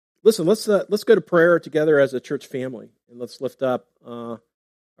Listen, let's go to prayer together as a church family, and let's lift up our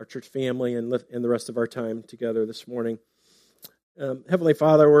church family and the rest of our time together this morning. Heavenly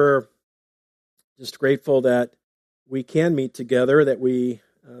Father, we're just grateful that we can meet together, that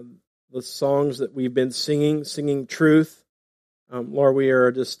the songs that we've been singing truth. Lord, we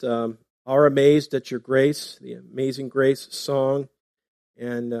are just are amazed at your grace, the amazing grace song,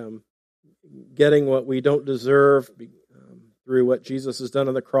 and getting what we don't deserve through what Jesus has done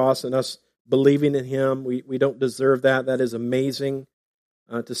on the cross and us believing in him. We don't deserve that. That is amazing,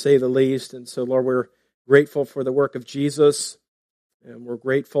 to say the least. And so, Lord, we're grateful for the work of Jesus, and we're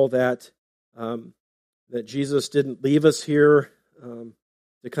grateful that Jesus didn't leave us here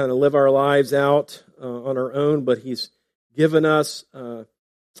to kind of live our lives out on our own, but he's given us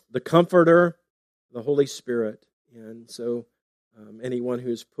the Comforter, the Holy Spirit. And so anyone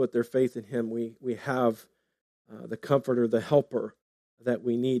who's put their faith in him, we have the Comforter, the Helper that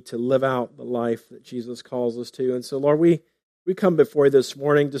we need to live out the life that Jesus calls us to. And so, Lord, we come before you this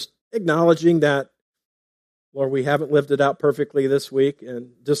morning just acknowledging that, Lord, we haven't lived it out perfectly this week,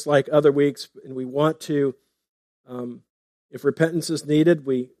 and just like other weeks, and we want to, if repentance is needed,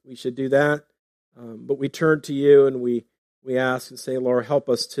 we should do that. But we turn to you and we ask and say, Lord, help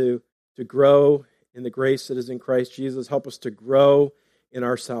us to grow in the grace that is in Christ Jesus. Help us to grow in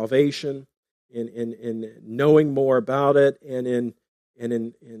our salvation, in knowing more about it, and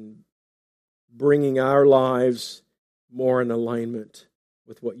in bringing our lives more in alignment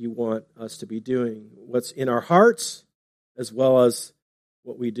with what you want us to be doing, what's in our hearts, as well as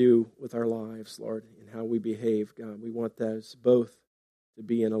what we do with our lives, Lord, and how we behave. God, we want those both to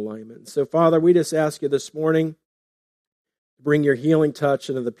be in alignment. So, Father, we just ask you this morning to bring your healing touch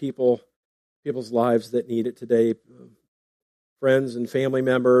into the people's lives that need it today. Friends and family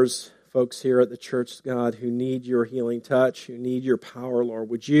members, folks here at the church, God, who need your healing touch, who need your power, Lord.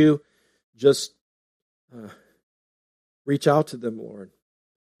 Would you just reach out to them, Lord?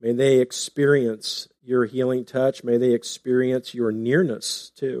 May they experience your healing touch. May they experience your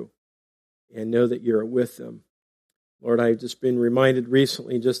nearness too, and know that you're with them. Lord, I've just been reminded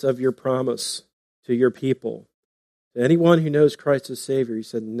recently just of your promise to your people. To anyone who knows Christ as Savior, you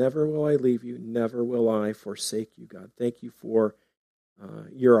said, never will I leave you, never will I forsake you, God. Thank you for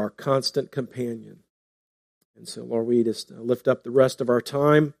you're our constant companion. And so, Lord, we just lift up the rest of our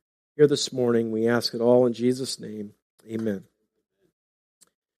time here this morning. We ask it all in Jesus' name. Amen.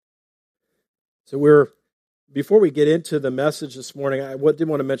 So before we get into the message this morning, I did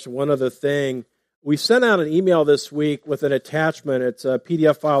want to mention one other thing. We sent out an email this week with an attachment. It's a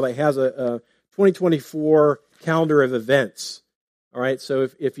PDF file that has a 2024 calendar of events. All right, so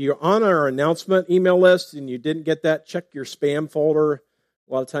if you're on our announcement email list and you didn't get that, check your spam folder.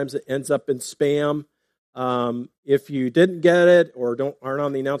 A lot of times it ends up in spam. If you didn't get it or aren't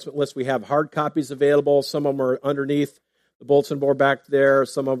on the announcement list, we have hard copies available. Some of them are underneath the bulletin board back there.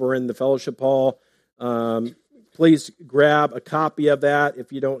 Some of them are in the fellowship hall. Please grab a copy of that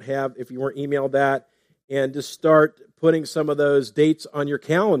if you weren't emailed that, and just start putting some of those dates on your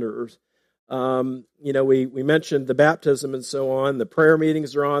calendars. We mentioned the baptism and so on. The prayer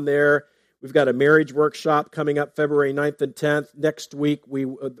meetings are on there. We've got a marriage workshop coming up February 9th and 10th. Next week,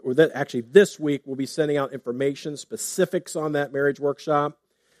 this week, we'll be sending out information, specifics on that marriage workshop.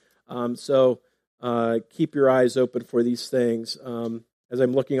 So keep your eyes open for these things. As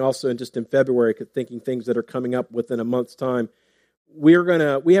I'm looking also in February, thinking things that are coming up within a month's time. We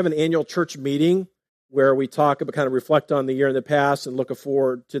have an annual church meeting where we talk about, kind of reflect on the year in the past and look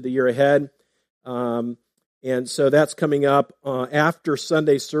forward to the year ahead. And so that's coming up after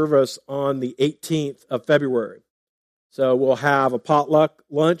Sunday service on the 18th of February. So we'll have a potluck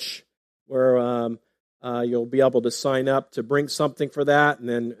lunch where you'll be able to sign up to bring something for that. And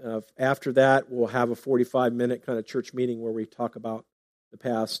then after that, we'll have a 45-minute kind of church meeting where we talk about the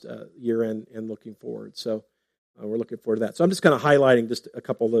past year and looking forward. So we're looking forward to that. So I'm just kind of highlighting just a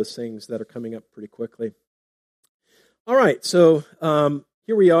couple of those things that are coming up pretty quickly. All right, so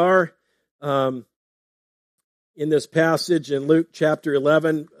here we are in this passage in Luke chapter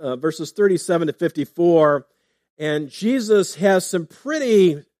 11, verses 37 to 54. And Jesus has some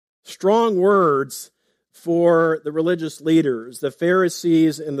pretty strong words for the religious leaders, the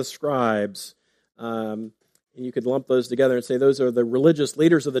Pharisees and the scribes. And you could lump those together and say those are the religious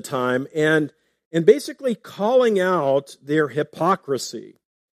leaders of the time, and basically calling out their hypocrisy.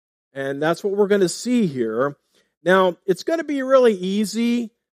 And that's what we're going to see here. Now, it's going to be really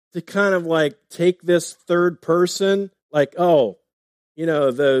easy to kind of like take this third person, like,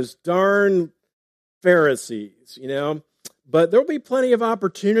 those darn Pharisees, But there'll be plenty of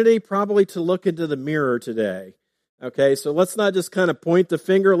opportunity probably to look into the mirror today Okay, so let's not just kind of point the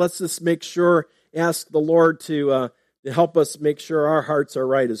finger. Let's just make sure, ask the Lord to help us make sure our hearts are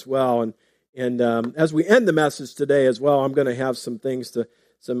right as well. And as we end the message today as well, I'm going to have some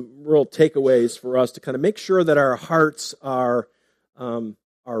real takeaways for us to kind of make sure that our hearts are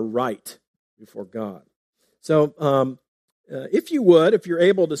right before God. So if you're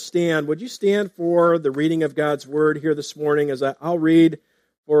able to stand, would you stand for the reading of God's Word here this morning? As I'll read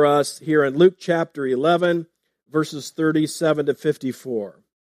for us here in Luke chapter 11, verses 37 to 54.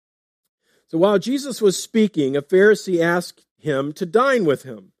 So while Jesus was speaking, a Pharisee asked him to dine with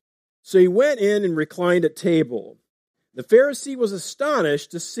him. So he went in and reclined at table. The Pharisee was astonished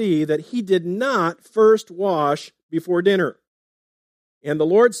to see that he did not first wash before dinner. And the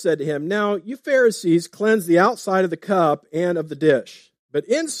Lord said to him, "Now you Pharisees cleanse the outside of the cup and of the dish, but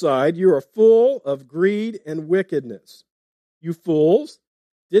inside you are full of greed and wickedness. You fools,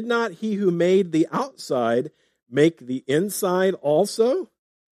 did not he who made the outside make the inside also?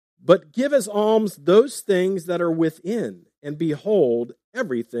 But give as alms those things that are within, and behold,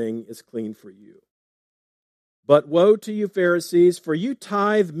 everything is clean for you. But woe to you, Pharisees, for you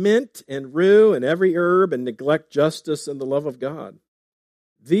tithe mint and rue and every herb, and neglect justice and the love of God.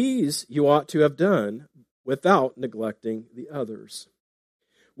 These you ought to have done without neglecting the others.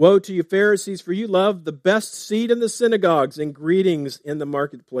 Woe to you, Pharisees, for you love the best seat in the synagogues and greetings in the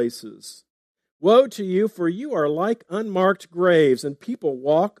marketplaces. Woe to you, for you are like unmarked graves, and people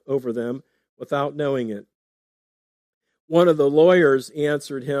walk over them without knowing it." One of the lawyers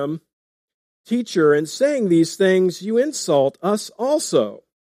answered him, "Teacher, in saying these things, you insult us also."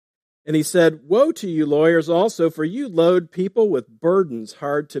 And he said, "Woe to you, lawyers, also, for you load people with burdens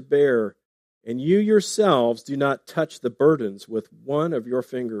hard to bear, and you yourselves do not touch the burdens with one of your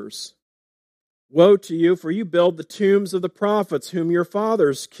fingers. Woe to you, for you build the tombs of the prophets whom your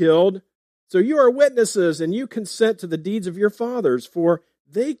fathers killed. So you are witnesses, and you consent to the deeds of your fathers, for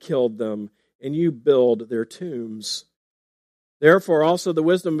they killed them, and you build their tombs. Therefore also the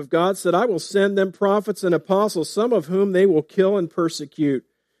wisdom of God said, I will send them prophets and apostles, some of whom they will kill and persecute,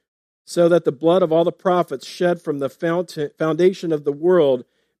 so that the blood of all the prophets shed from the foundation of the world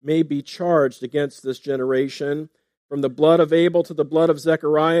may be charged against this generation, from the blood of Abel to the blood of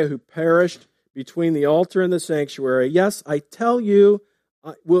Zechariah, who perished between the altar and the sanctuary. Yes, I tell you,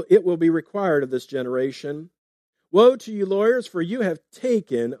 it will be required of this generation. Woe to you, lawyers, for you have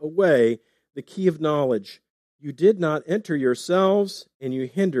taken away the key of knowledge. You did not enter yourselves, and you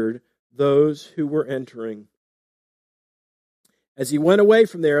hindered those who were entering." As he went away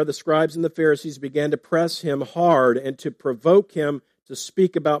from there, the scribes and the Pharisees began to press him hard and to provoke him to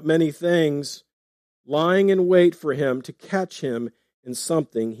speak about many things, lying in wait for him to catch him in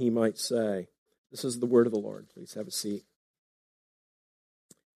something he might say. This is the word of the Lord. Please have a seat.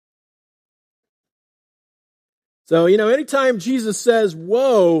 So, anytime Jesus says,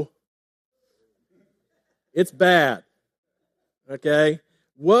 "Woe," it's bad. Okay?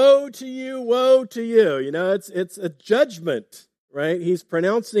 Woe to you, woe to you. It's a judgment, right? He's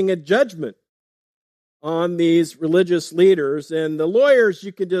pronouncing a judgment on these religious leaders. And the lawyers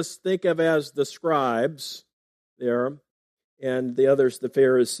you can just think of as the scribes there, and the others, the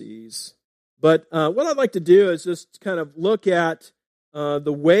Pharisees. But what I'd like to do is just kind of look at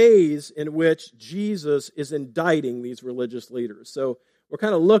the ways in which Jesus is indicting these religious leaders. So we'll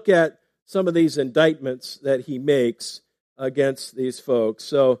kind of look at some of these indictments that he makes against these folks.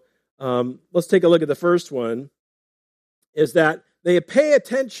 So let's take a look at the first one, is that they pay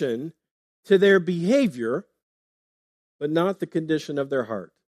attention to their behavior, but not the condition of their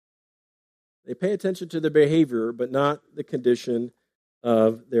heart. They pay attention to their behavior, but not the condition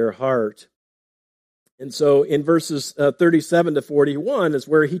of their heart. And so in verses 37 to 41 is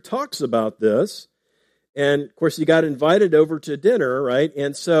where he talks about this. And, of course, he got invited over to dinner, right?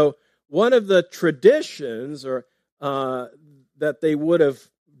 And so one of the traditions that they would have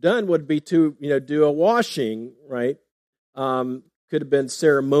done would be to, do a washing, right? Could have been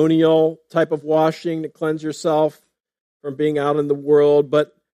ceremonial type of washing to cleanse yourself from being out in the world.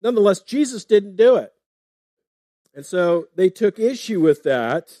 But nonetheless, Jesus didn't do it. And so they took issue with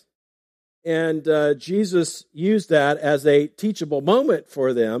that. And Jesus used that as a teachable moment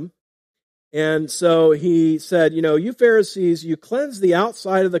for them. And so he said, you Pharisees, you cleanse the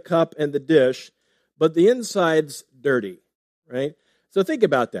outside of the cup and the dish, but the inside's dirty, right? So think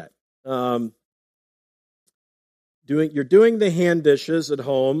about that. You're doing the hand dishes at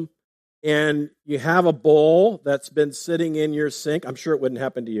home, and you have a bowl that's been sitting in your sink. I'm sure it wouldn't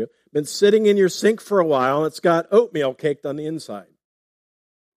happen to you. Been sitting in your sink for a while, and it's got oatmeal caked on the inside.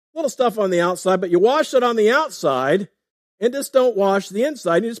 Little stuff on the outside, but you wash it on the outside and just don't wash the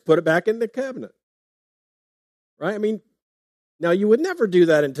inside. You just put it back in the cabinet, right? I mean, now you would never do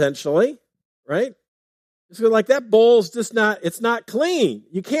that intentionally, right? It's like that bowl's just it's not clean.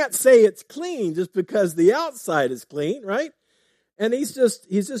 You can't say it's clean just because the outside is clean, right? And he's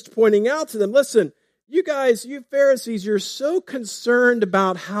just pointing out to them, listen, you guys, you Pharisees, you're so concerned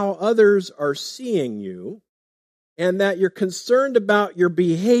about how others are seeing you and that you're concerned about your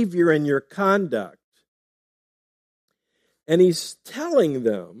behavior and your conduct. And he's telling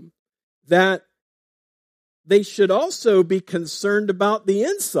them that they should also be concerned about the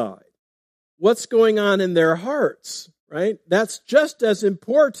inside. What's going on in their hearts, right? That's just as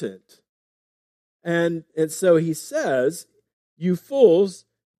important. And so he says, you fools,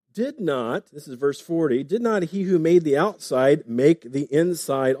 did not, this is verse 40, did not he who made the outside make the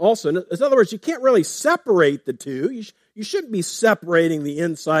inside also? In other words, you can't really separate the two. You shouldn't be separating the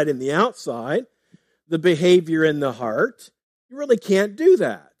inside and the outside, the behavior and the heart. You really can't do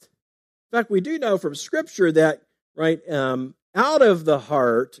that. In fact, we do know from Scripture that, right, out of the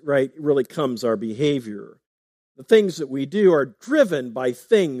heart, right, really comes our behavior. The things that we do are driven by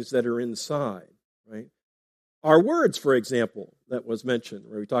things that are inside, right? Our words, for example, that was mentioned,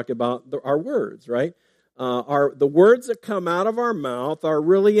 where we talk about our words, right? The words that come out of our mouth are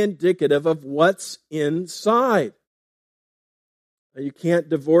really indicative of what's inside. You can't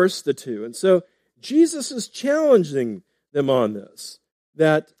divorce the two. And so Jesus is challenging them on this,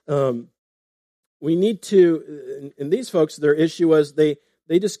 that we need to, and these folks, their issue was they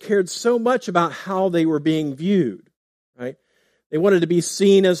just cared so much about how they were being viewed, right? They wanted to be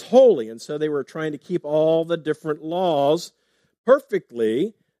seen as holy, and so they were trying to keep all the different laws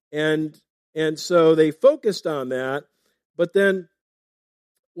perfectly, and so they focused on that. But then,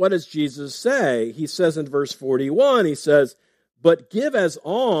 what does Jesus say? He says in verse 41, he says, but give as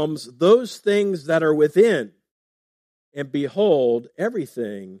alms those things that are within, and behold,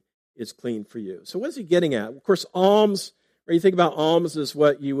 everything is clean for you. So what is he getting at? Of course, alms, when you think about alms, is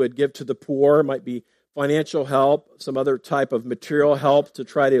what you would give to the poor. It might be financial help, some other type of material help to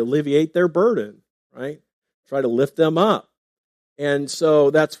try to alleviate their burden, right? Try to lift them up. And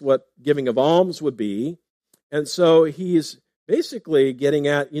so that's what giving of alms would be. And so he's basically getting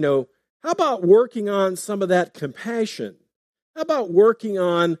at, how about working on some of that compassion? How about working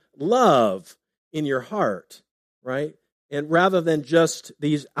on love in your heart, right? And rather than just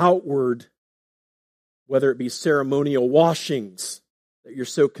these outward, whether it be ceremonial washings that you're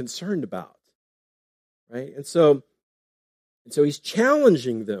so concerned about, right? And so he's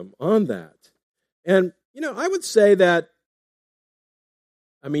challenging them on that. And, I would say that,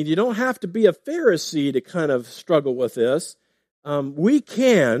 you don't have to be a Pharisee to kind of struggle with this. We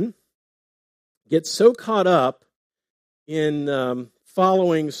can get so caught up in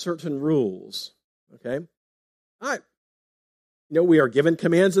following certain rules, okay? We are given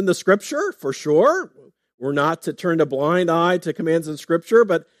commands in the Scripture, for sure. We're not to turn a blind eye to commands in Scripture,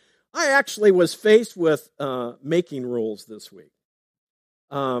 but I actually was faced with making rules this week.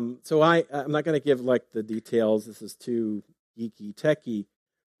 So I'm not going to give the details. This is too geeky, techy.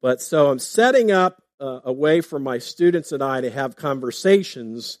 But so I'm setting up a way for my students and I to have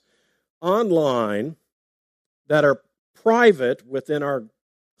conversations online that are private within our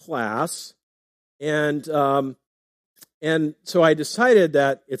class. And so I decided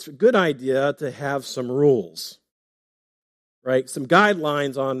that it's a good idea to have some rules, right? Some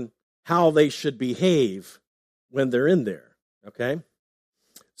guidelines on how they should behave when they're in there, okay?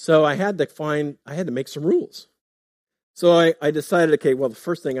 So I had to make some rules. So I decided, okay, well, the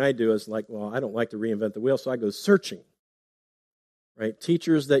first thing I do is I don't like to reinvent the wheel, so I go searching, right?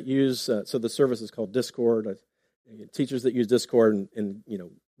 Teachers that use, so the service is called Discord, teachers that use Discord and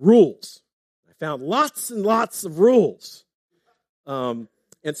rules. Found lots and lots of rules. And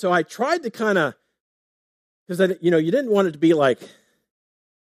so I tried to kind of, because, you didn't want it to be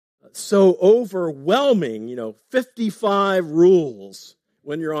so overwhelming, 55 rules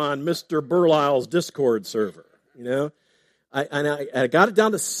when you're on Mr. Burlisle's Discord server, I got it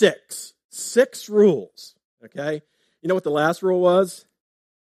down to 6 rules, okay? You know what the last rule was?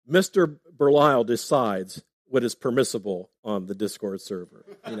 Mr. Burlisle decides what is permissible on the Discord server.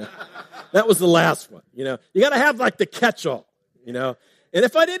 That was the last one. You got to have the catch-all. And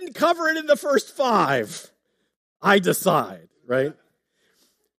if I didn't cover it in the first 5, I decide, right?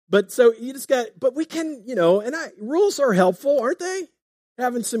 But so you just but we can, rules are helpful, aren't they?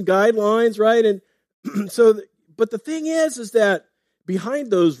 Having some guidelines, right? And but the thing is that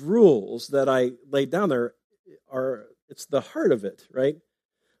behind those rules that I laid down there it's the heart of it, right?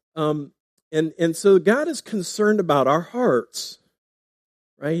 And so God is concerned about our hearts,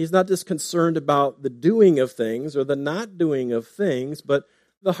 right? He's not just concerned about the doing of things or the not doing of things, but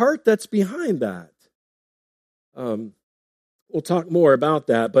the heart that's behind that. We'll talk more about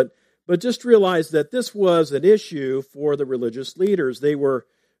that, but just realize that this was an issue for the religious leaders. They were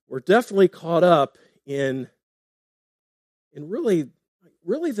definitely caught up in really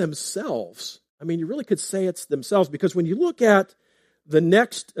themselves. I mean, you really could say it's themselves, because when you look at the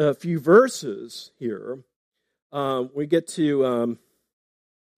next few verses here, we get to.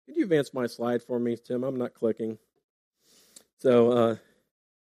 Can you advance my slide for me, Tim? I'm not clicking. So,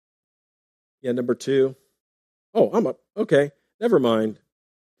 number 2. Oh, I'm up. Okay, never mind.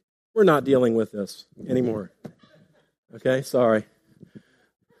 We're not dealing with this anymore. Okay, sorry.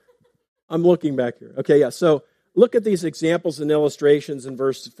 I'm looking back here. Okay, yeah, so look at these examples and illustrations in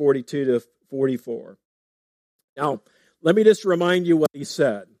verses 42 to 44. Now, let me just remind you what he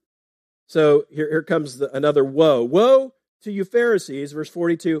said. So here comes another woe. Woe to you Pharisees, verse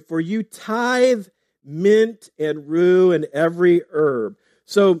 42, for you tithe mint and rue and every herb.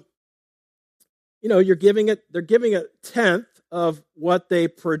 So, they're giving a tenth of what they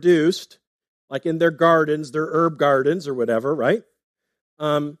produced, like in their gardens, their herb gardens or whatever, right?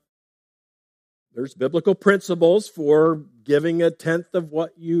 There's biblical principles for giving a tenth of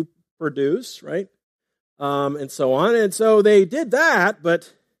what you produce, right? And so on. And so they did that,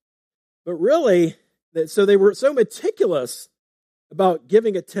 but really, so they were so meticulous about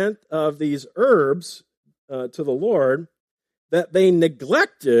giving a tenth of these herbs to the Lord that they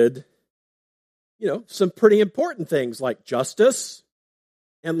neglected, some pretty important things like justice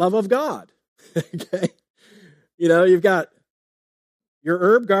and love of God. Okay, you've got your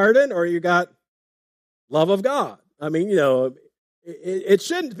herb garden or you got love of God. I mean, it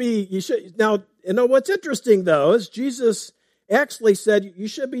shouldn't be. You should now. What's interesting though is Jesus actually said you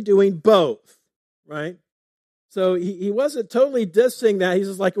should be doing both, right? So he wasn't totally dissing that. He's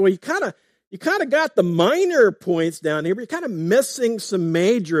just like, well, you kind of got the minor points down here, but you're kind of missing some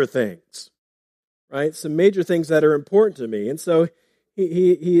major things, right? Some major things that are important to me. And so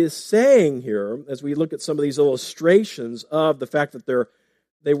he is saying here, as we look at some of these illustrations of the fact that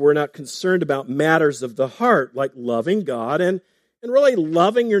they were not concerned about matters of the heart, like loving God and really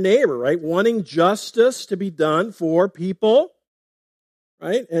loving your neighbor, right? Wanting justice to be done for people,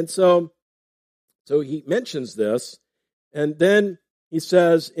 right? And so he mentions this, and then he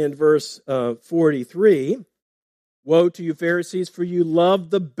says in verse 43, woe to you Pharisees, for you love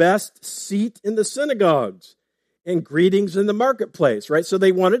the best seat in the synagogues and greetings in the marketplace, right? So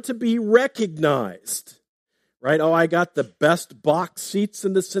they wanted to be recognized, right? Oh, I got the best box seats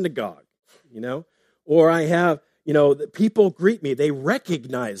in the synagogue, or I have, the people greet me. They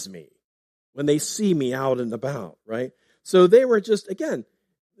recognize me when they see me out and about, right? So they were just, again,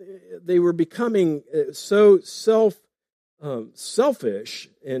 they were becoming so selfish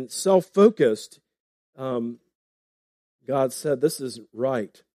and self-focused. God said, this is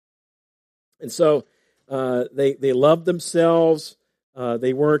right. And so they loved themselves.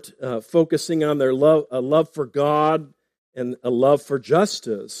 They weren't focusing on their love for God and a love for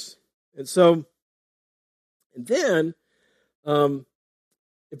justice. And then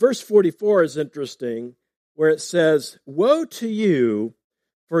verse 44 is interesting, where it says, woe to you,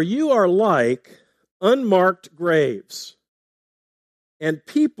 for you are like unmarked graves, and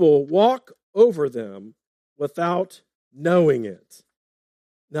people walk over them without knowing it.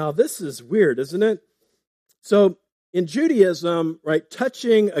 Now, this is weird, isn't it? So, in Judaism, right,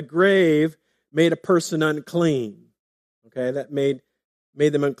 touching a grave made a person unclean. Okay, that made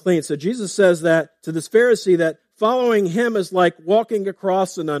them unclean. So Jesus says that to this Pharisee, that following him is like walking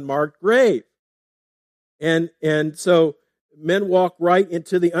across an unmarked grave. And so men walk right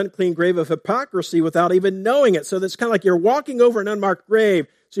into the unclean grave of hypocrisy without even knowing it. So that's kind of like you're walking over an unmarked grave,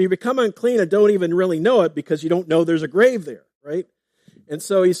 so you become unclean and don't even really know it because you don't know there's a grave there, right? And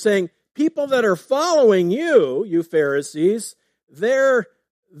so he's saying, people that are following you Pharisees, they're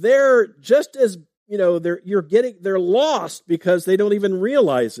just as, they're lost because they don't even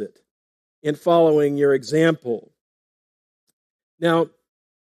realize it in following your example. Now,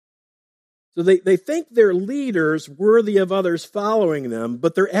 so they think they're leaders worthy of others following them,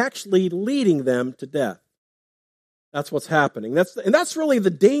 but they're actually leading them to death. That's what's happening. That's really the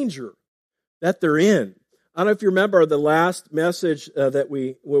danger that they're in. I don't know if you remember the last message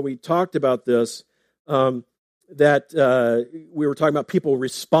where we talked about this, that we were talking about people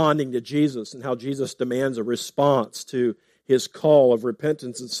responding to Jesus and how Jesus demands a response to his call of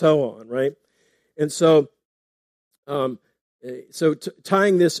repentance and so on, right? And so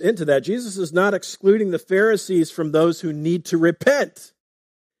tying this into that, Jesus is not excluding the Pharisees from those who need to repent.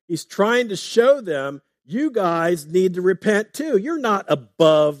 He's trying to show them, you guys need to repent too. You're not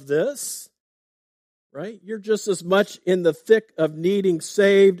above this, right? You're just as much in the thick of needing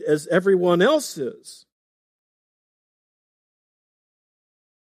saved as everyone else is.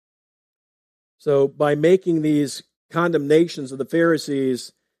 So by making these condemnations of the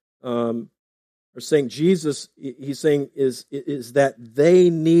Pharisees, are saying Jesus, he's saying is that they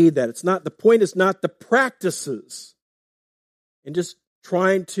need that. It's not, the point is not the practices and just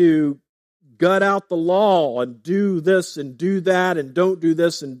trying to gut out the law and do this and do that and don't do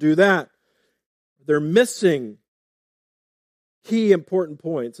this and do that. They're missing key important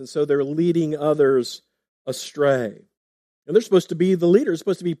points, and so they're leading others astray. And they're supposed to be the leaders,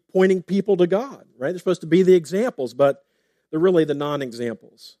 supposed to be pointing people to God, right? They're supposed to be the examples, but they're really the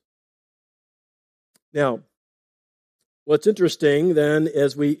non-examples. Now, what's interesting then,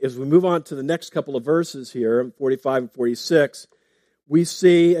 as we move on to the next couple of verses here, 45 and 46, we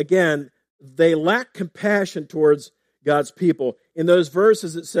see, again, they lack compassion towards God's people. In those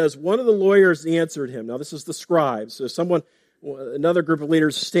verses, it says, one of the lawyers answered him. Now, this is the scribes. So another group of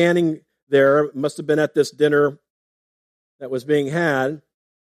leaders standing there, must have been at this dinner that was being had.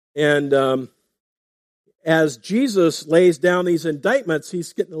 And as Jesus lays down these indictments,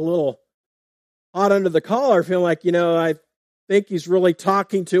 he's getting a little hot under the collar, feeling like, I think he's really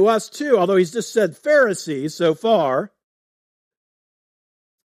talking to us too, although he's just said Pharisees so far.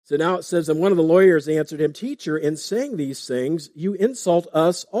 So now it says, and one of the lawyers answered him, Teacher, in saying these things, you insult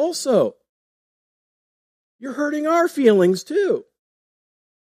us also. You're hurting our feelings too.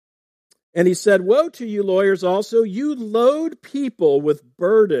 And he said, Woe to you lawyers also, you load people with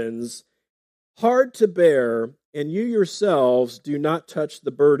burdens hard to bear, and you yourselves do not touch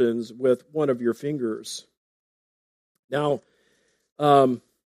the burdens with one of your fingers. Now, that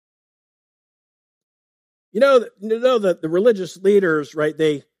the religious leaders, right,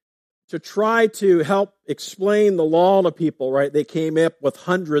 to try to help explain the law to people, right, they came up with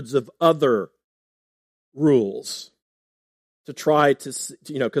hundreds of other rules to try to,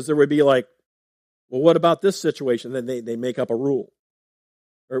 because there would be like, well, what about this situation? Then they make up a rule.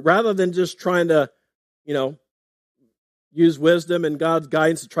 Or rather than just trying to, use wisdom and God's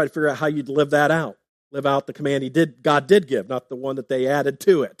guidance to try to figure out how you'd live that out. Live out the command God did give, not the one that they added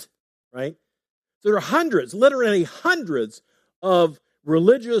to it, right? So there are hundreds, literally hundreds of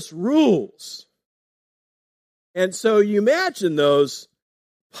religious rules. And so you imagine those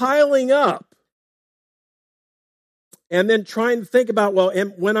piling up and then trying to think about, well,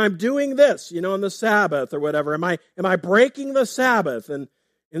 when I'm doing this, on the Sabbath or whatever, am I breaking the Sabbath and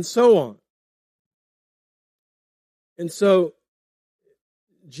so on. And so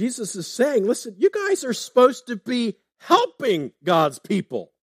Jesus is saying, listen, you guys are supposed to be helping God's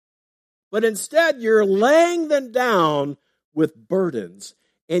people. But instead, you're laying them down with burdens,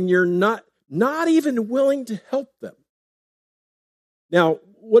 and you're not even willing to help them. Now,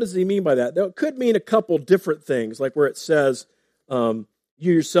 what does he mean by that? Now, it could mean a couple different things, like where it says, you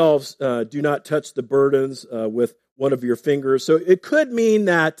yourselves do not touch the burdens with one of your fingers. So it could mean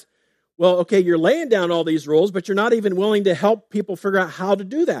that, well, okay, you're laying down all these rules, but you're not even willing to help people figure out how to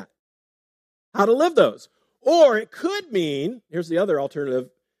do that, how to live those. Or it could mean, here's the other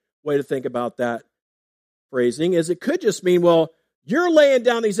alternative way to think about that phrasing, is it could just mean, well, you're laying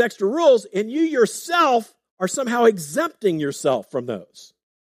down these extra rules and you yourself are somehow exempting yourself from those.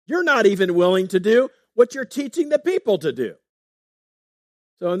 You're not even willing to do what you're teaching the people to do.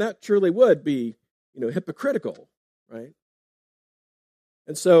 So, and that truly would be, hypocritical, right?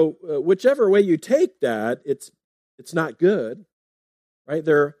 And so, whichever way you take that, it's not good, right?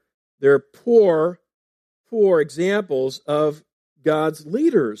 They're poor examples of God's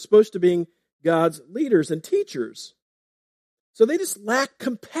leaders, supposed to be God's leaders and teachers. So they just lack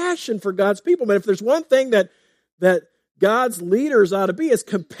compassion for God's people. But if there's one thing that God's leaders ought to be, is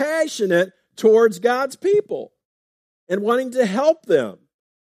compassionate towards God's people and wanting to help them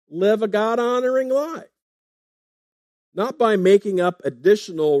live a God-honoring life. Not by making up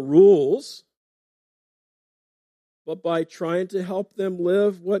additional rules, but by trying to help them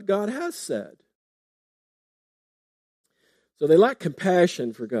live what God has said. So they lack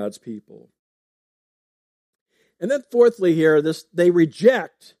compassion for God's people. And then fourthly here, they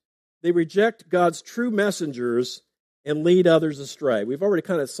reject God's true messengers and lead others astray. We've already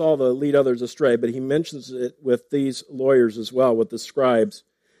kind of saw the lead others astray, but he mentions it with these lawyers as well, with the scribes.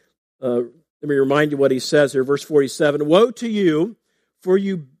 Let me remind you what he says here, verse 47. Woe to you, for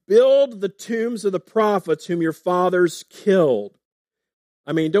you build the tombs of the prophets whom your fathers killed.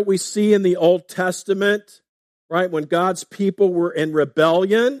 I mean, don't we see in the Old Testament, right, when God's people were in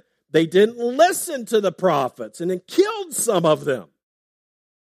rebellion, they didn't listen to the prophets and then killed some of them.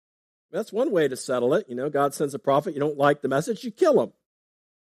 That's one way to settle it. God sends a prophet, you don't like the message, you kill him.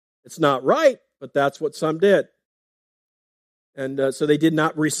 It's not right, but that's what some did. And so they did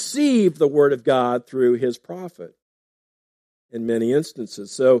not receive the word of God through his prophet in many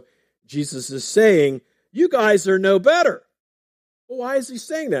instances. So Jesus is saying, you guys are no better. Well, why is he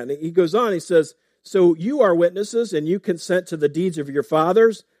saying that? And he goes on, he says, so you are witnesses and you consent to the deeds of your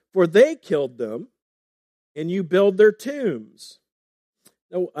fathers, for they killed them and you build their tombs.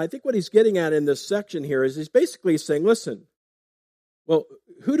 Now, I think what he's getting at in this section here is he's basically saying, listen, well,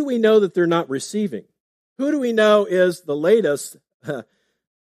 who do we know that they're not receiving? Who do we know is the latest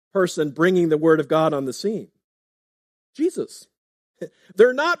person bringing the word of God on the scene? Jesus.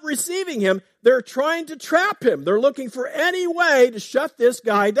 They're not receiving him. They're trying to trap him. They're looking for any way to shut this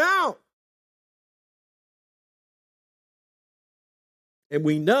guy down. And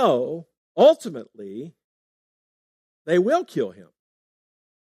we know, ultimately, they will kill him.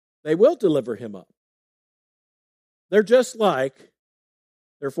 They will deliver him up. They're just like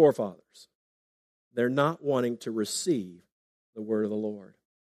their forefathers. They're not wanting to receive the word of the Lord.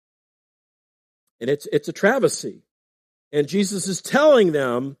 And it's a travesty. And Jesus is telling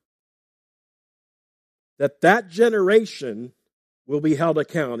them that generation will be held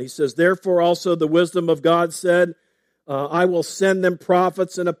account. He says, therefore also the wisdom of God said, I will send them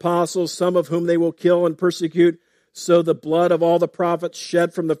prophets and apostles, some of whom they will kill and persecute, so the blood of all the prophets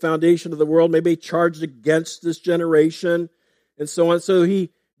shed from the foundation of the world may be charged against this generation, and so on. So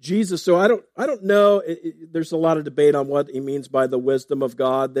Jesus. So I don't know. There's a lot of debate on what he means by the wisdom of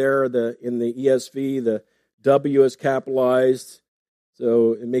God there. In the ESV, the W is capitalized,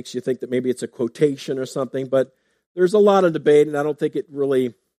 so it makes you think that maybe it's a quotation or something. But there's a lot of debate, and I don't think it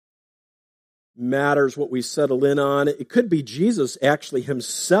really matters what we settle in on. It could be Jesus actually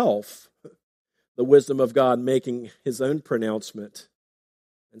himself, the wisdom of God, making his own pronouncement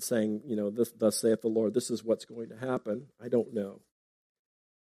and saying, thus saith the Lord, this is what's going to happen. I don't know.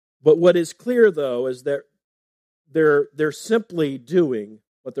 But what is clear, though, is that they're simply doing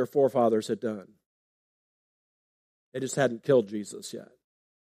what their forefathers had done. They just hadn't killed Jesus yet.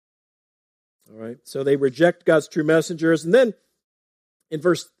 All right? So they reject God's true messengers. And then in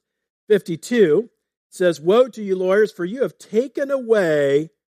verse 52, it says, woe to you lawyers, for you have taken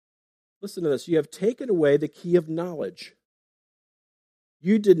away, listen to this, you have taken away the key of knowledge.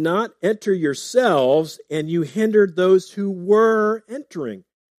 You did not enter yourselves, and you hindered those who were entering.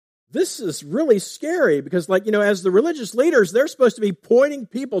 This is really scary because, as the religious leaders, they're supposed to be pointing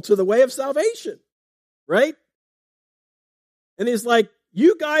people to the way of salvation, right? And he's like,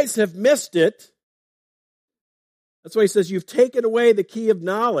 you guys have missed it. That's why he says, you've taken away the key of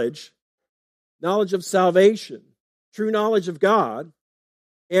knowledge of salvation, true knowledge of God,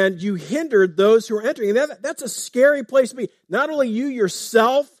 and you hindered those who are entering. And that's a scary place to be. Not only you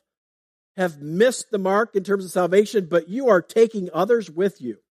yourself have missed the mark in terms of salvation, but you are taking others with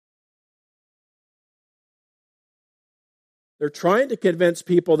you. They're trying to convince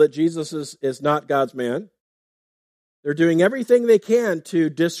people that Jesus is not God's man. They're doing everything they can to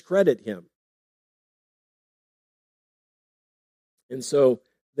discredit him. And so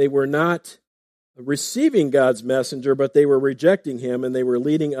they were not receiving God's messenger, but they were rejecting him and they were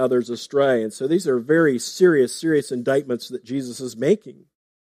leading others astray. And so these are very serious indictments that Jesus is making.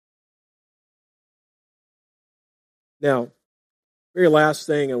 Now, very last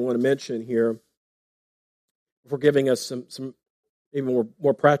thing I want to mention here, for giving us some even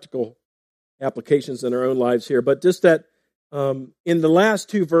more practical applications in our own lives here, but just that in the last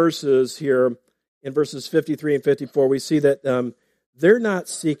two verses here, in verses 53 and 54, we see that they're not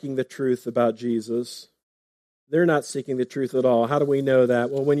seeking the truth about Jesus. They're not seeking the truth at all. How do we know that?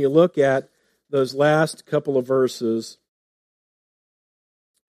 Well, when you look at those last couple of verses,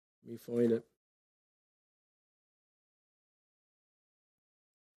 let me find it.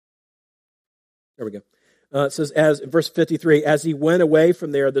 There we go. It says, as in verse 53, as he went away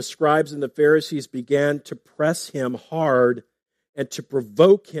from there, the scribes and the Pharisees began to press him hard and to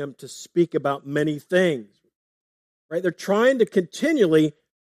provoke him to speak about many things. Right? They're trying to continually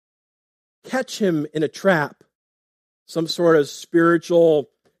catch him in a trap, some sort of spiritual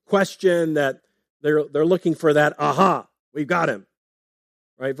question that they're looking for that, aha, we've got him.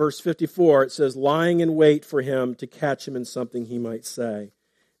 Right? Verse 54, it says, lying in wait for him to catch him in something he might say.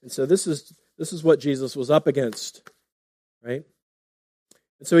 And so this is what Jesus was up against, right?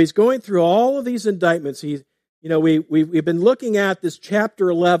 And so he's going through all of these indictments. We've been looking at this chapter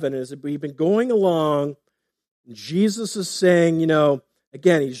 11 as we've been going along. Jesus is saying,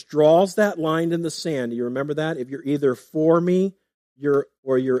 again, he draws that line in the sand. Do you remember that? If you're either for me, you're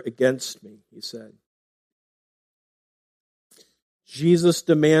against me, he said. Jesus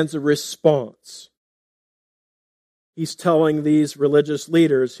demands a response. He's telling these religious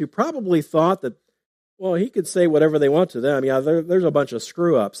leaders who probably thought that, well, he could say whatever they want to them. Yeah, there's a bunch of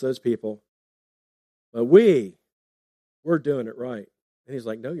screw-ups, those people. But we're doing it right. And he's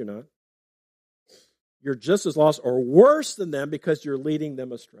like, no, you're not. you're just as lost or worse than them because you're leading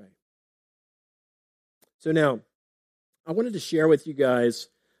them astray. So now, I wanted to share with you guys,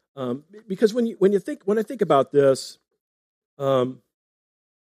 because when I think about this,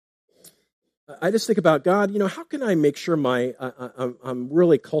 I just think about God. How can I make sure I'm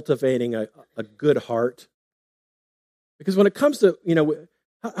really cultivating a good heart? Because when it comes to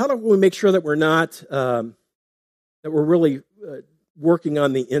how do we make sure that we're not that we're really working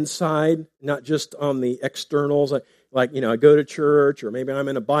on the inside, not just on the externals? Like I go to church, or maybe I'm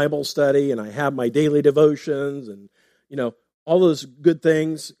in a Bible study and I have my daily devotions, and all those good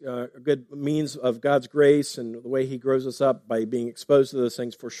things, good means of God's grace and the way He grows us up by being exposed to those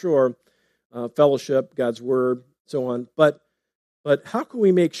things for sure. Fellowship, God's Word, so on. But how can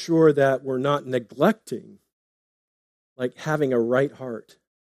we make sure that we're not neglecting, like, having a right heart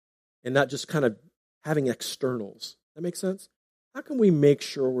and not just kind of having externals? That makes sense? How can we make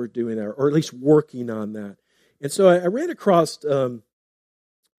sure we're doing that, or at least working on that? And so I ran across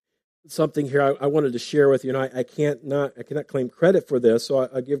something here I wanted to share with you, and I cannot claim credit for this, so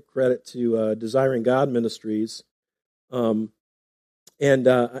I give credit to Desiring God Ministries. And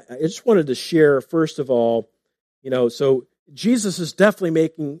I just wanted to share, first of all, so Jesus is definitely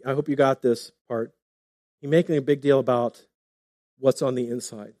making, I hope you got this part, He's making a big deal about what's on the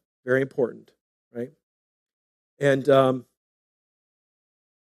inside. Very important, right? And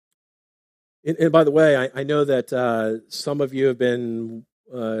by the way, I know that some of you have been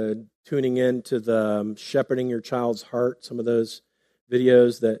tuning in to the Shepherding Your Child's Heart, some of those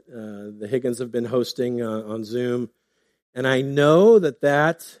videos that the Higgins have been hosting on Zoom. And I know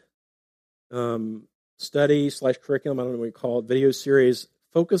that study/curriculum, I don't know what you call it, video series,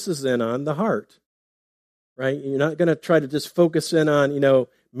 focuses in on the heart, right? You're not going to try to just focus in on,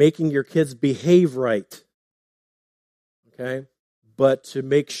 making your kids behave right, okay? But to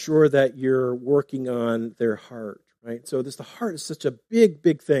make sure that you're working on their heart, right? So the heart is such a big,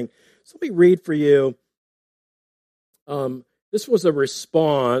 big thing. So let me read for you. This was a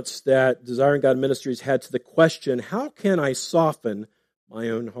response that Desiring God Ministries had to the question, how can I soften my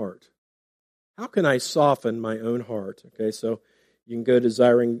own heart? How can I soften my own heart? Okay, so you can go to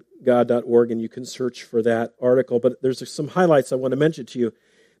desiringgod.org and you can search for that article, but there's some highlights I want to mention to you.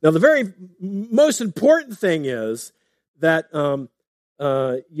 Now, the very most important thing is that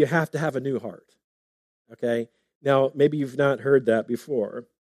you have to have a new heart, okay? Now, maybe you've not heard that before,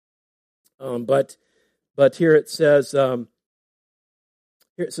 but here it says...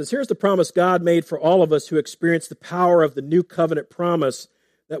 here's the promise God made for all of us who experience the power of the new covenant promise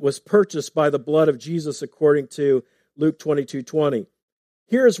that was purchased by the blood of Jesus, according to Luke 22:20.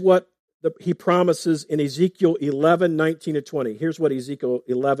 Here's what He promises in Ezekiel 11:19-20. Here's what Ezekiel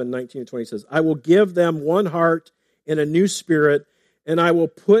 11:19-20 says. I will give them one heart and a new spirit, and I will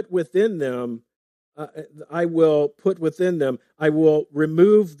put within them, I will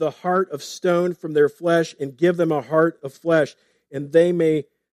remove the heart of stone from their flesh and give them a heart of flesh, and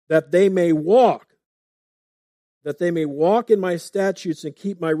that they may walk in my statutes and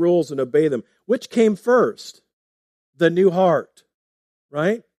keep my rules and obey them. Which came first? The new heart,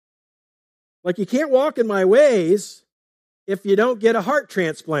 right? Like, you can't walk in my ways if you don't get a heart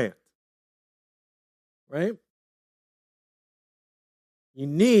transplant, right? You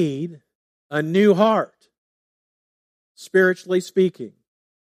need a new heart, spiritually speaking.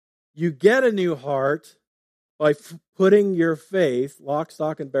 You get a new heart by putting your faith, lock,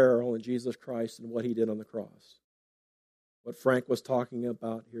 stock, and barrel, in Jesus Christ and what He did on the cross. What Frank was talking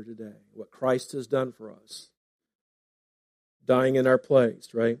about here today. What Christ has done for us. Dying in our place,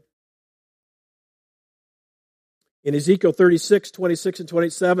 right? In Ezekiel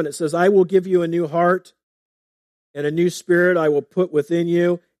 36:26-27, it says, I will give you a new heart, and a new spirit I will put within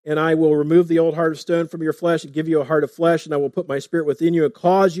you, and I will remove the old heart of stone from your flesh and give you a heart of flesh, and I will put my spirit within you and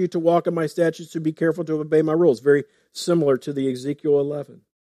cause you to walk in my statutes, to be careful to obey my rules. Very similar to the Ezekiel 11,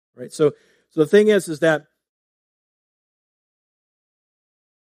 right? So the thing is that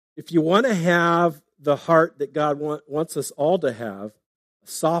if you want to have the heart that God wants us all to have, a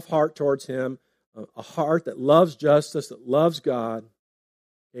soft heart towards Him, a heart that loves justice, that loves God,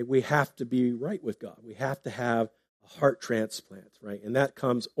 okay, we have to be right with God. We have to have a heart transplant, right? And that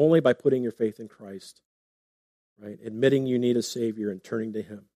comes only by putting your faith in Christ, right? Admitting you need a Savior and turning to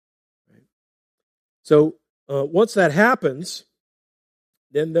Him, right? So once that happens,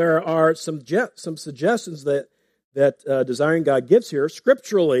 then there are some suggestions that Desiring God gives here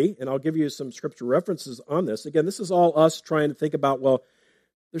scripturally, and I'll give you some scripture references on this. Again, this is all us trying to think about, well,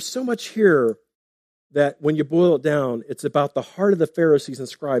 there's so much here that when you boil it down, it's about the heart of the Pharisees and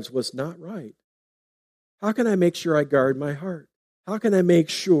scribes was not right. How can I make sure I guard my heart? How can I make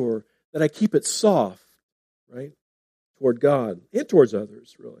sure that I keep it soft right? Toward God and towards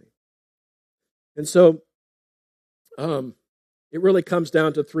others, really. And so it really comes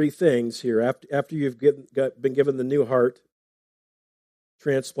down to three things here. After you've been given the new heart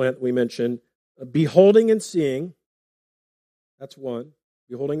transplant we mentioned, beholding and seeing, that's one,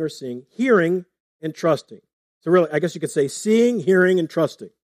 beholding or seeing, hearing and trusting. So really, I guess you could say seeing, hearing, and trusting.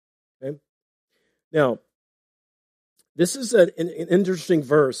 Okay? Now, this is an interesting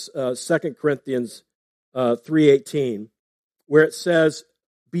verse, 2 Corinthians 3:18, where it says,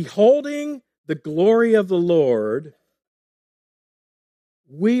 beholding the glory of the Lord,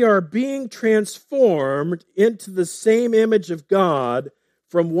 we are being transformed into the same image of God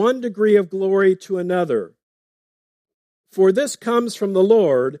from one degree of glory to another. For this comes from the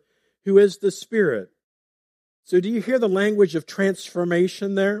Lord, who is the Spirit. So do you hear the language of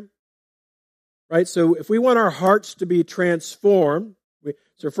transformation there? Right? So if we want our hearts to be transformed,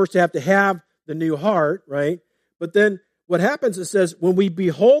 so first you have to have the new heart, right? But then what happens, it says, when we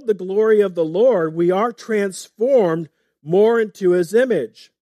behold the glory of the Lord, we are transformed more into His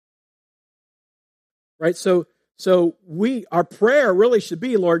image. Right? So our prayer really should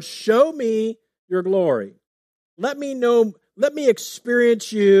be, Lord, show me your glory. Let me know, let me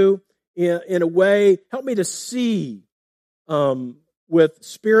experience you in a way, help me to see with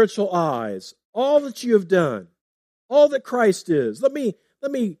spiritual eyes all that you have done, all that Christ is. Let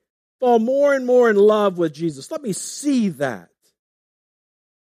me fall more and more in love with Jesus. Let me see that.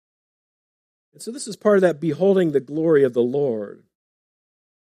 And so this is part of that beholding the glory of the Lord.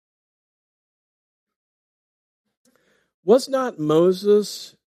 Was not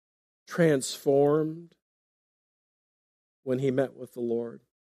Moses transformed when he met with the Lord?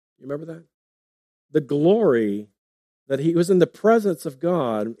 You remember that? The glory that he was in the presence of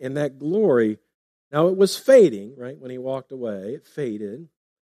God, and that glory, now it was fading, right? When he walked away, it faded,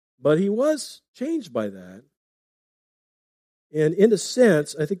 but he was changed by that. And in a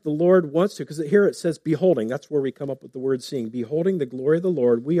sense, I think the Lord wants to, because here it says beholding, that's where we come up with the word seeing. Beholding the glory of the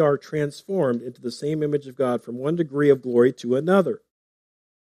Lord, we are transformed into the same image of God from one degree of glory to another.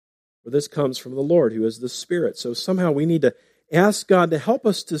 For this comes from the Lord, who is the Spirit. So somehow we need to ask God to help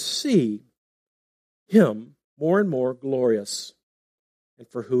us to see Him more and more glorious and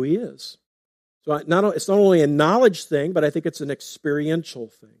for who He is. So it's not only a knowledge thing, but I think it's an experiential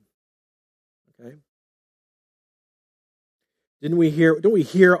thing. Okay? Don't we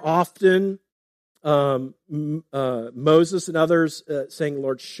hear often Moses and others saying,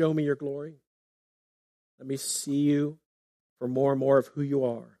 Lord, show me your glory. Let me see you for more and more of who you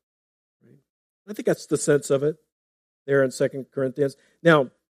are. Right? I think that's the sense of it there in 2 Corinthians.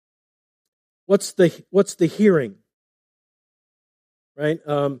 Now, what's the hearing? Right?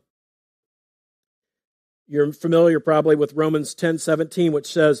 You're familiar probably with Romans 10:17,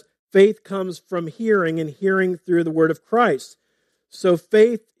 which says, faith comes from hearing, and hearing through the word of Christ. So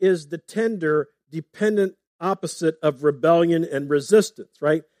faith is the tender, dependent opposite of rebellion and resistance,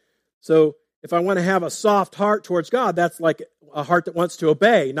 right? So if I want to have a soft heart towards God, that's like a heart that wants to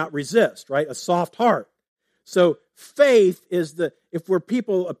obey, not resist, right? A soft heart. So faith is if we're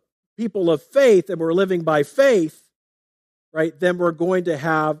people of faith and we're living by faith, right, then we're going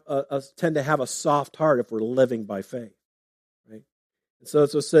to tend to have a soft heart if we're living by faith, right? And so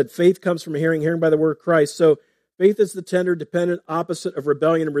as I said, faith comes from hearing, hearing by the word of Christ. So faith is the tender, dependent opposite of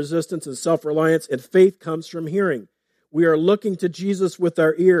rebellion and resistance and self-reliance, and faith comes from hearing. We are looking to Jesus with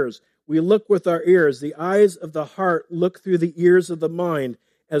our ears. We look with our ears. The eyes of the heart look through the ears of the mind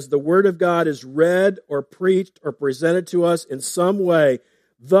as the word of God is read or preached or presented to us in some way,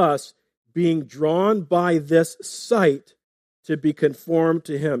 thus being drawn by this sight to be conformed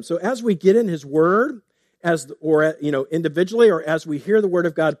to Him. So as we get in His word, individually, or as we hear the word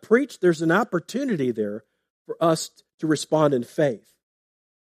of God preached, there's an opportunity there for us to respond in faith.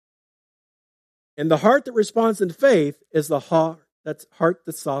 And the heart that responds in faith is the heart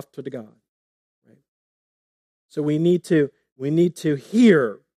that's soft to God. Right? So we need to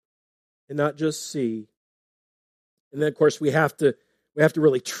hear and not just see. And then of course we have to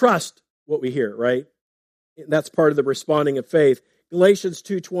really trust what we hear, right? And that's part of the responding of faith. Galatians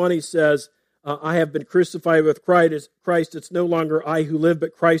 2:20 says, I have been crucified with Christ. It's no longer I who live,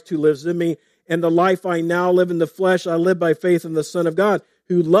 but Christ who lives in me. And the life I now live in the flesh, I live by faith in the Son of God,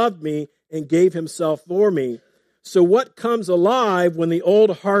 who loved me and gave Himself for me. So what comes alive when the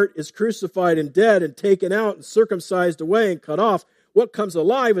old heart is crucified and dead and taken out and circumcised away and cut off? What comes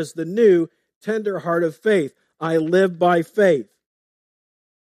alive is the new, tender heart of faith. I live by faith.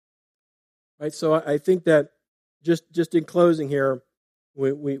 Right? So I think that just in closing here,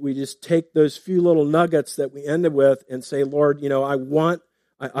 we just take those few little nuggets that we ended with and say, Lord,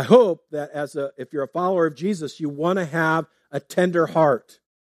 I I hope that if you're a follower of Jesus, you want to have a tender heart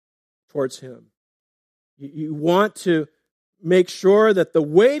towards him. You want to make sure that the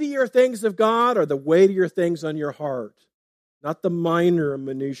weightier things of God are the weightier things on your heart, not the minor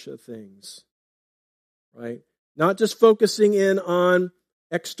minutia things, right? Not just focusing in on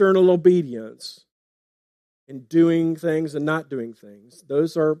external obedience and doing things and not doing things.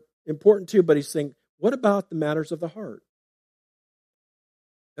 Those are important too, but he's saying, what about the matters of the heart?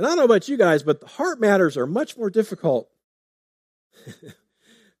 And I don't know about you guys, but the heart matters are much more difficult.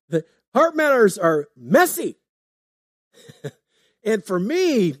 The heart matters are messy. And for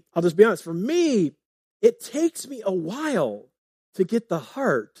me, I'll just be honest, for me, it takes me a while to get the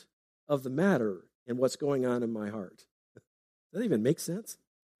heart of the matter and what's going on in my heart. Does that even make sense?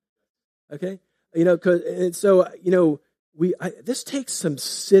 Okay? This takes some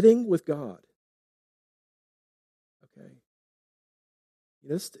sitting with God. Okay?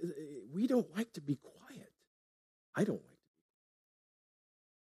 We don't like to be quiet. I don't like to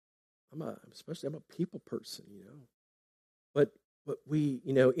be. I'm a people person, But we,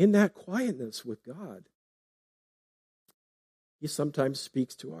 in that quietness with God, he sometimes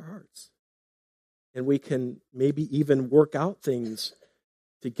speaks to our hearts. And we can maybe even work out things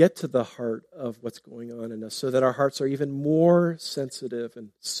to get to the heart of what's going on in us so that our hearts are even more sensitive and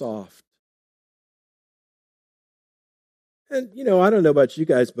soft. And, I don't know about you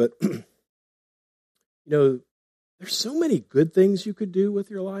guys, but, there's so many good things you could do with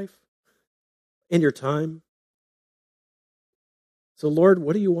your life and your time. So, Lord,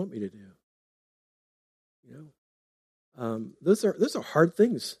 what do you want me to do? Those are hard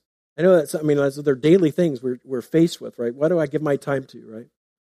things. I know they're daily things we're faced with, right? What do I give my time to, right?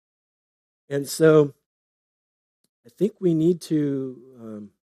 And so, I think we need to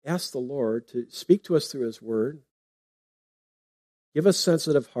ask the Lord to speak to us through his word. Give us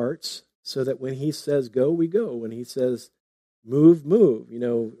sensitive hearts so that when he says go, we go. When he says move,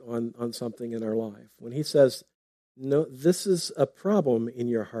 on something in our life. When he says, no, this is a problem in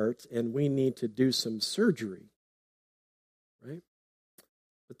your heart and we need to do some surgery, right?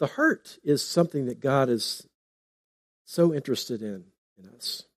 But the heart is something that God is so interested in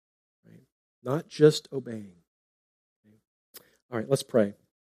us, right? Not just obeying. Okay? All right, let's pray.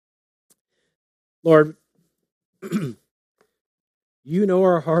 Lord, you know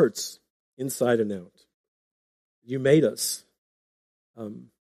our hearts inside and out. You made us.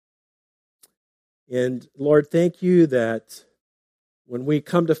 And Lord, thank you that when we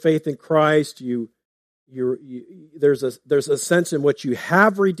come to faith in Christ, there's a sense in which you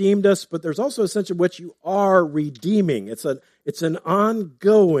have redeemed us, but there's also a sense in which you are redeeming. It's an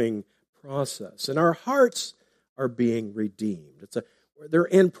ongoing process, and our hearts are being redeemed. They're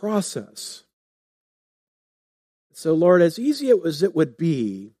in process. So, Lord, as easy as it would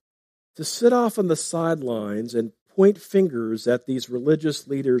be to sit off on the sidelines and point fingers at these religious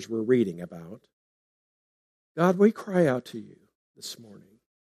leaders we're reading about, God, we cry out to you this morning.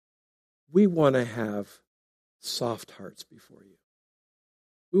 We want to have soft hearts before you.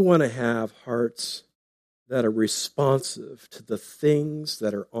 We want to have hearts that are responsive to the things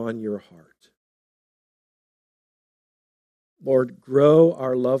that are on your heart. Lord, grow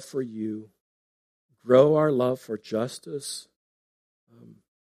our love for you. Grow our love for justice.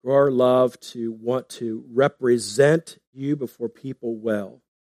 Grow our love to want to represent you before people well.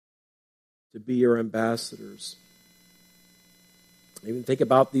 To be your ambassadors. Even think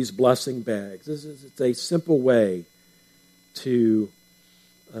about these blessing bags. It's a simple way to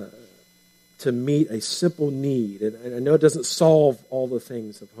meet a simple need. And I know it doesn't solve all the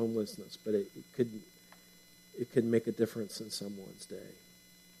things of homelessness, but it could make a difference in someone's day.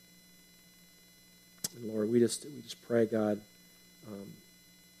 And Lord, we just pray, God,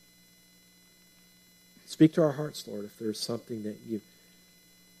 speak to our hearts, Lord, if there's something that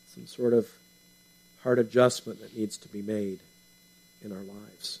some sort of heart adjustment that needs to be made in our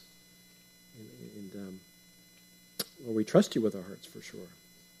lives. And Lord, we trust you with our hearts for sure.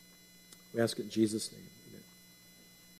 We ask it in Jesus' name.